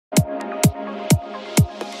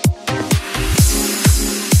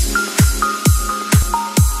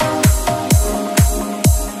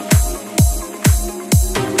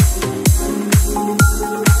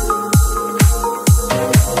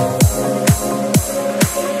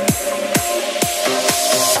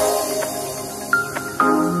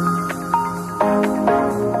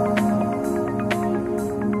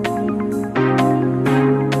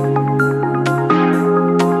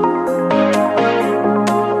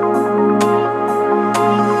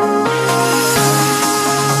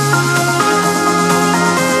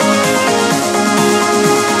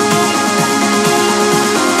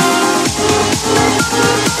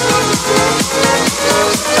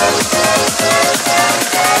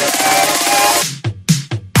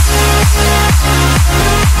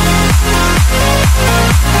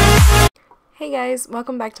guys,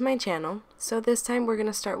 welcome back to my channel. So this time we're going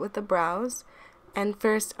to start with the brows, and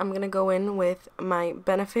first I'm going to go in with my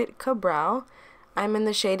Benefit Ka-Brow. I'm in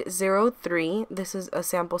the shade 03. This is a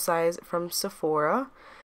sample size from Sephora.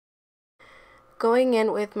 Going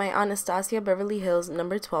in with my Anastasia Beverly Hills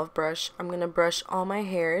number 12 brush, I'm going to brush all my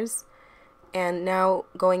hairs. And now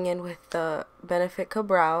going in with the Benefit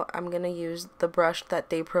Ka-Brow, I'm going to use the brush that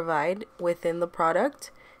they provide within the product.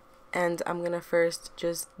 And I'm going to first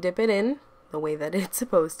just dip it in the way that it's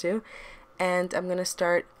supposed to. And I'm going to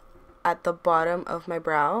start at the bottom of my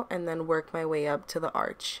brow and then work my way up to the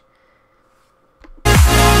arch.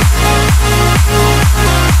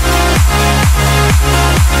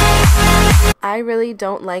 I really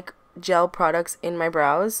don't like gel products in my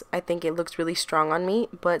brows. I think it looks really strong on me,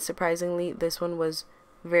 but surprisingly this one was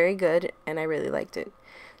very good and I really liked it.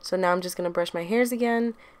 So now I'm just going to brush my hairs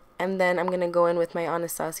again, and then I'm going to go in with my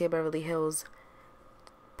Anastasia Beverly Hills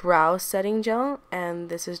brow setting gel, and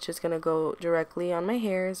this is just going to go directly on my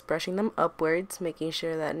hairs, brushing them upwards, making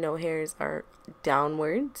sure that no hairs are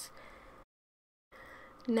downwards.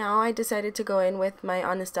 Now I decided to go in with my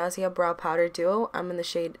Anastasia Brow Powder Duo. I'm in the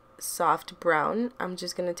shade Soft Brown. I'm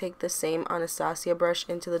just going to take the same Anastasia brush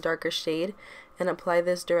into the darker shade and apply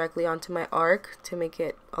this directly onto my arc to make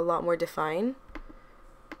it a lot more defined.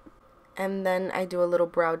 And then I do a little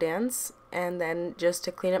brow dance, and then just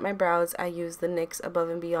to clean up my brows I use the NYX Above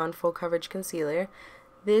and Beyond Full Coverage Concealer.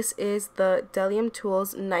 This is the Delium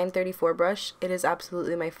Tools 934 brush. It is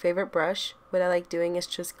absolutely my favorite brush. What I like doing is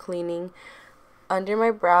just cleaning under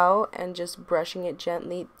my brow and just brushing it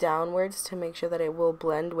gently downwards to make sure that it will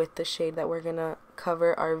blend with the shade that we're gonna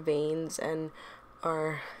cover our veins and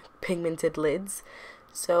our pigmented lids.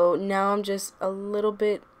 So now I'm just a little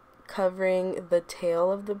bit covering the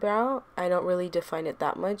tail of the brow. I don't really define it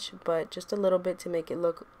that much, but just a little bit to make it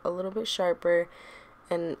look a little bit sharper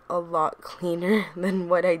and a lot cleaner than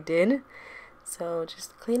what I did. So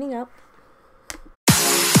just cleaning up.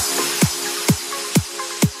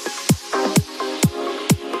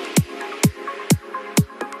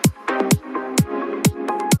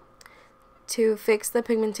 To fix the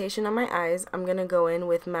pigmentation on my eyes, I'm going to go in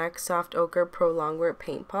with MAC Soft Ochre Pro Longwear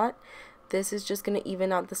Paint Pot. This is just going to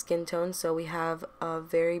even out the skin tone so we have a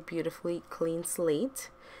very beautifully clean slate.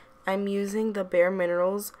 I'm using the Bare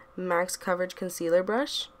Minerals Max Coverage Concealer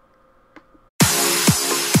brush.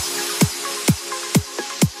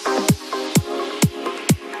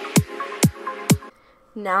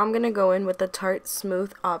 Now I'm going to go in with the Tarte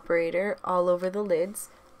Smooth Operator all over the lids.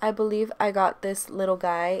 I believe I got this little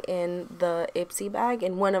guy in the Ipsy bag,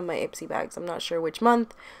 in one of my Ipsy bags. I'm not sure which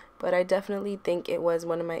month, but I definitely think it was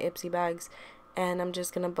one of my Ipsy bags. And I'm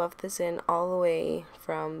just going to buff this in all the way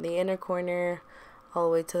from the inner corner all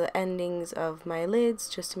the way to the endings of my lids,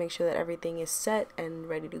 just to make sure that everything is set and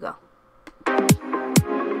ready to go.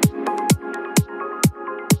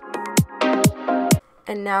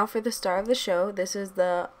 And now for the star of the show. This is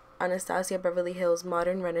the Anastasia Beverly Hills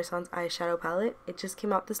Modern Renaissance eyeshadow palette. It just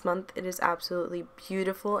came out this month. It is absolutely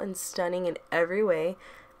beautiful and stunning in every way.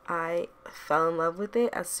 I fell in love with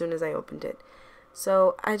it as soon as I opened it.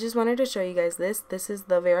 So I just wanted to show you guys this. This is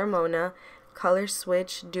the Veramona Color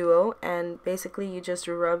Switch Duo, and basically you just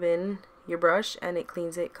rub in your brush and it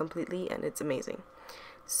cleans it completely, and it's amazing.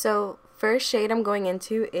 So first shade I'm going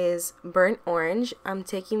into is Burnt Orange. I'm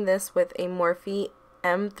taking this with a Morphe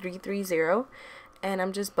M330. And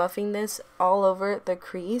I'm just buffing this all over the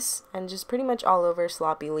crease and just pretty much all over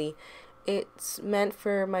sloppily. It's meant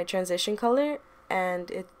for my transition color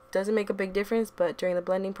and it doesn't make a big difference, but during the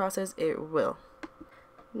blending process it will.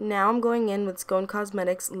 Now I'm going in with Skone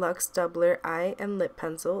Cosmetics Luxe Doubler Eye and Lip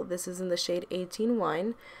Pencil. This is in the shade 18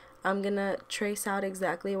 Wine. I'm gonna trace out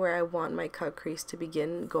exactly where I want my cut crease to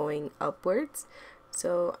begin going upwards.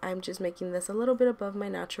 So I'm just making this a little bit above my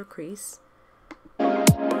natural crease.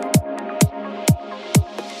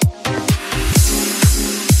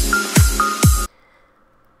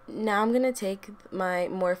 Now I'm going to take my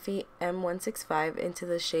Morphe M165 into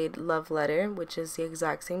the shade Love Letter, which is the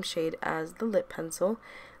exact same shade as the lip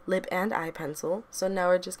and eye pencil. So now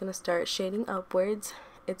we're just going to start shading upwards.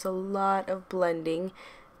 It's a lot of blending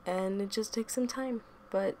and it just takes some time,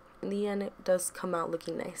 but in the end it does come out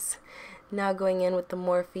looking nice. Now going in with the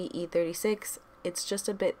Morphe E36, it's just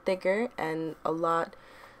a bit thicker and a lot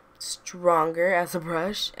stronger as a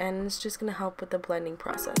brush, and it's just going to help with the blending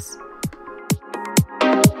process.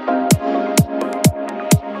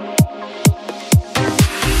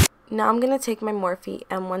 Now I'm going to take my Morphe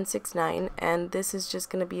M169, and this is just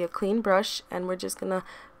going to be a clean brush, and we're just going to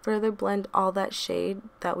further blend all that shade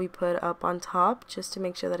that we put up on top, just to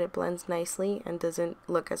make sure that it blends nicely and doesn't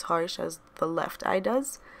look as harsh as the left eye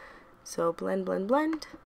does. So blend, blend, blend.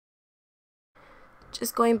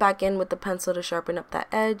 Just going back in with the pencil to sharpen up that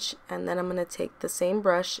edge, and then I'm going to take the same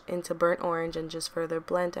brush into burnt orange and just further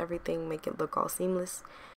blend everything, make it look all seamless.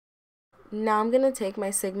 Now I'm going to take my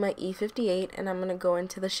Sigma E58 and I'm going to go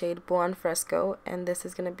into the shade Buon Fresco, and this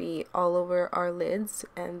is going to be all over our lids,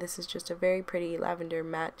 and this is just a very pretty lavender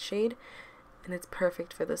matte shade, and it's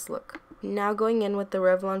perfect for this look. Now going in with the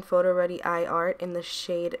Revlon Photo Ready Eye Art in the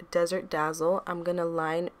shade Desert Dazzle, I'm going to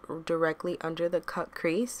line directly under the cut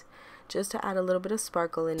crease, just to add a little bit of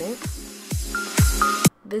sparkle in it.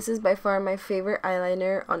 This is by far my favorite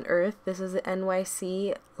eyeliner on earth. This is the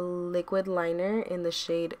NYC liquid liner in the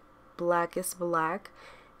shade Blackest Black.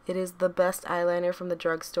 It is the best eyeliner from the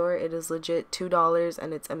drugstore. It is legit $2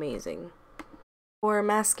 and it's amazing. For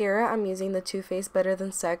mascara, I'm using the Too Faced Better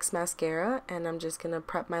Than Sex mascara, and I'm just gonna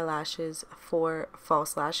prep my lashes for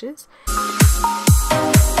false lashes.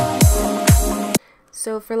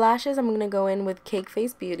 So for lashes, I'm going to go in with Cake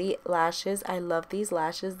Face Beauty lashes. I love these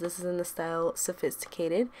lashes. This is in the style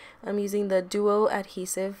Sophisticated. I'm using the Duo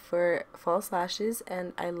adhesive for false lashes,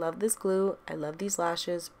 and I love this glue. I love these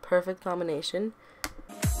lashes. Perfect combination.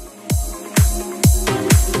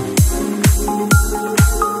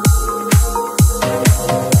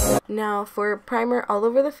 Now for primer all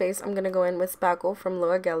over the face, I'm going to go in with Spackle from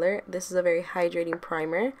Laura Geller. This is a very hydrating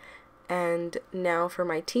primer. And now for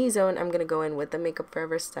my T-zone, I'm going to go in with the Makeup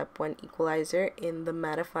Forever Step 1 Equalizer in the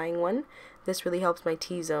mattifying one. This really helps my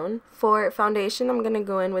T-zone. For foundation, I'm going to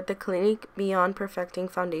go in with the Clinique Beyond Perfecting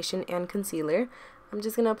Foundation and Concealer. I'm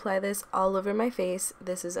just going to apply this all over my face.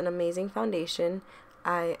 This is an amazing foundation.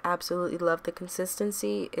 I absolutely love the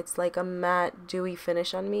consistency. It's like a matte, dewy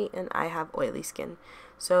finish on me, and I have oily skin.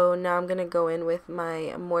 So now I'm going to go in with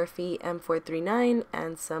my Morphe M439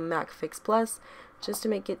 and some MAC Fix Plus, just to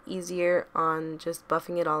make it easier on just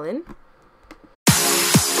buffing it all in.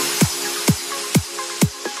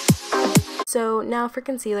 So now for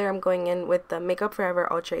concealer, I'm going in with the Makeup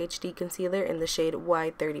Forever Ultra HD Concealer in the shade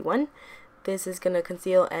Y31. This is going to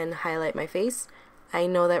conceal and highlight my face. I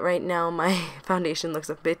know that right now my foundation looks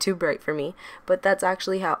a bit too bright for me, but that's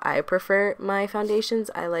actually how I prefer my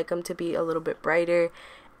foundations. I like them to be a little bit brighter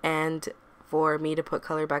and for me to put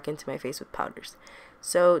color back into my face with powders.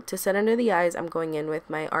 So to set under the eyes, I'm going in with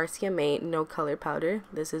my RCMA No Color Powder.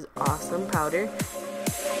 This is awesome powder.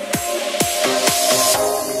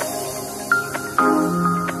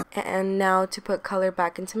 And now to put color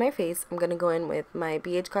back into my face, I'm going to go in with my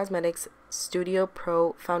BH Cosmetics Studio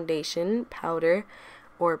Pro Foundation Powder,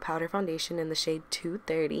 or Powder Foundation in the shade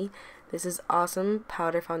 230. This is awesome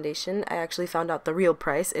powder foundation. I actually found out the real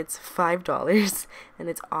price. It's $5 and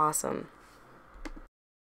it's awesome.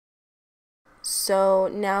 So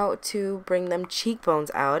now to bring them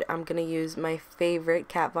cheekbones out, I'm going to use my favorite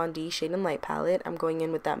Kat Von D Shade and Light palette. I'm going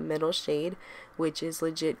in with that middle shade, which is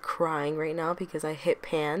legit crying right now because I hit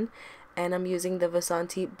pan. And I'm using the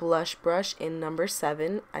Vasanti Blush Brush in number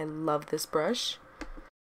 7. I love this brush.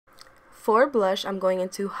 For blush, I'm going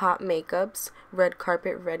into Hot Makeup's Red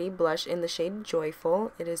Carpet Ready blush in the shade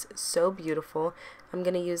Joyful. It is so beautiful. I'm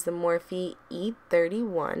going to use the Morphe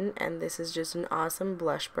E31, and this is just an awesome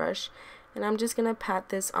blush brush. And I'm just going to pat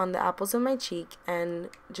this on the apples of my cheek and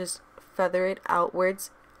just feather it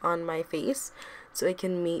outwards on my face so it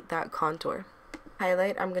can meet that contour.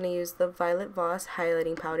 Highlight, I'm going to use the Violet Voss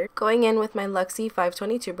highlighting powder. Going in with my Luxie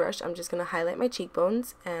 522 brush, I'm just going to highlight my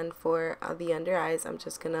cheekbones, and for the under eyes, I'm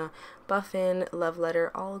just going to buff in Love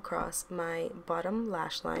Letter all across my bottom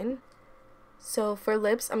lash line. So for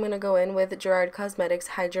lips, I'm going to go in with Gerard Cosmetics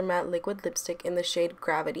Hydra Matte Liquid Lipstick in the shade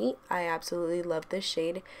Gravity. I absolutely love this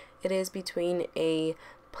shade. It is between a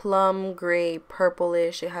plum, gray,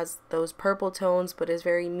 purplish. It has those purple tones, but is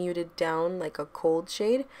very muted down like a cold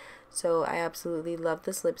shade. So I absolutely love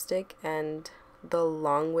this lipstick, and the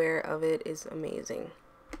long wear of it is amazing.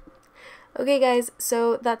 Okay guys,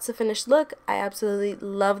 so that's the finished look. I absolutely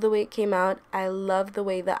love the way it came out. I love the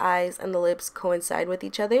way the eyes and the lips coincide with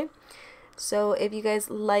each other. So if you guys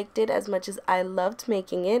liked it as much as I loved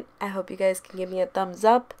making it, I hope you guys can give me a thumbs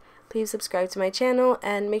up. Please subscribe to my channel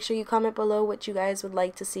and make sure you comment below what you guys would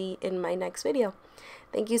like to see in my next video.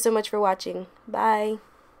 Thank you so much for watching. Bye!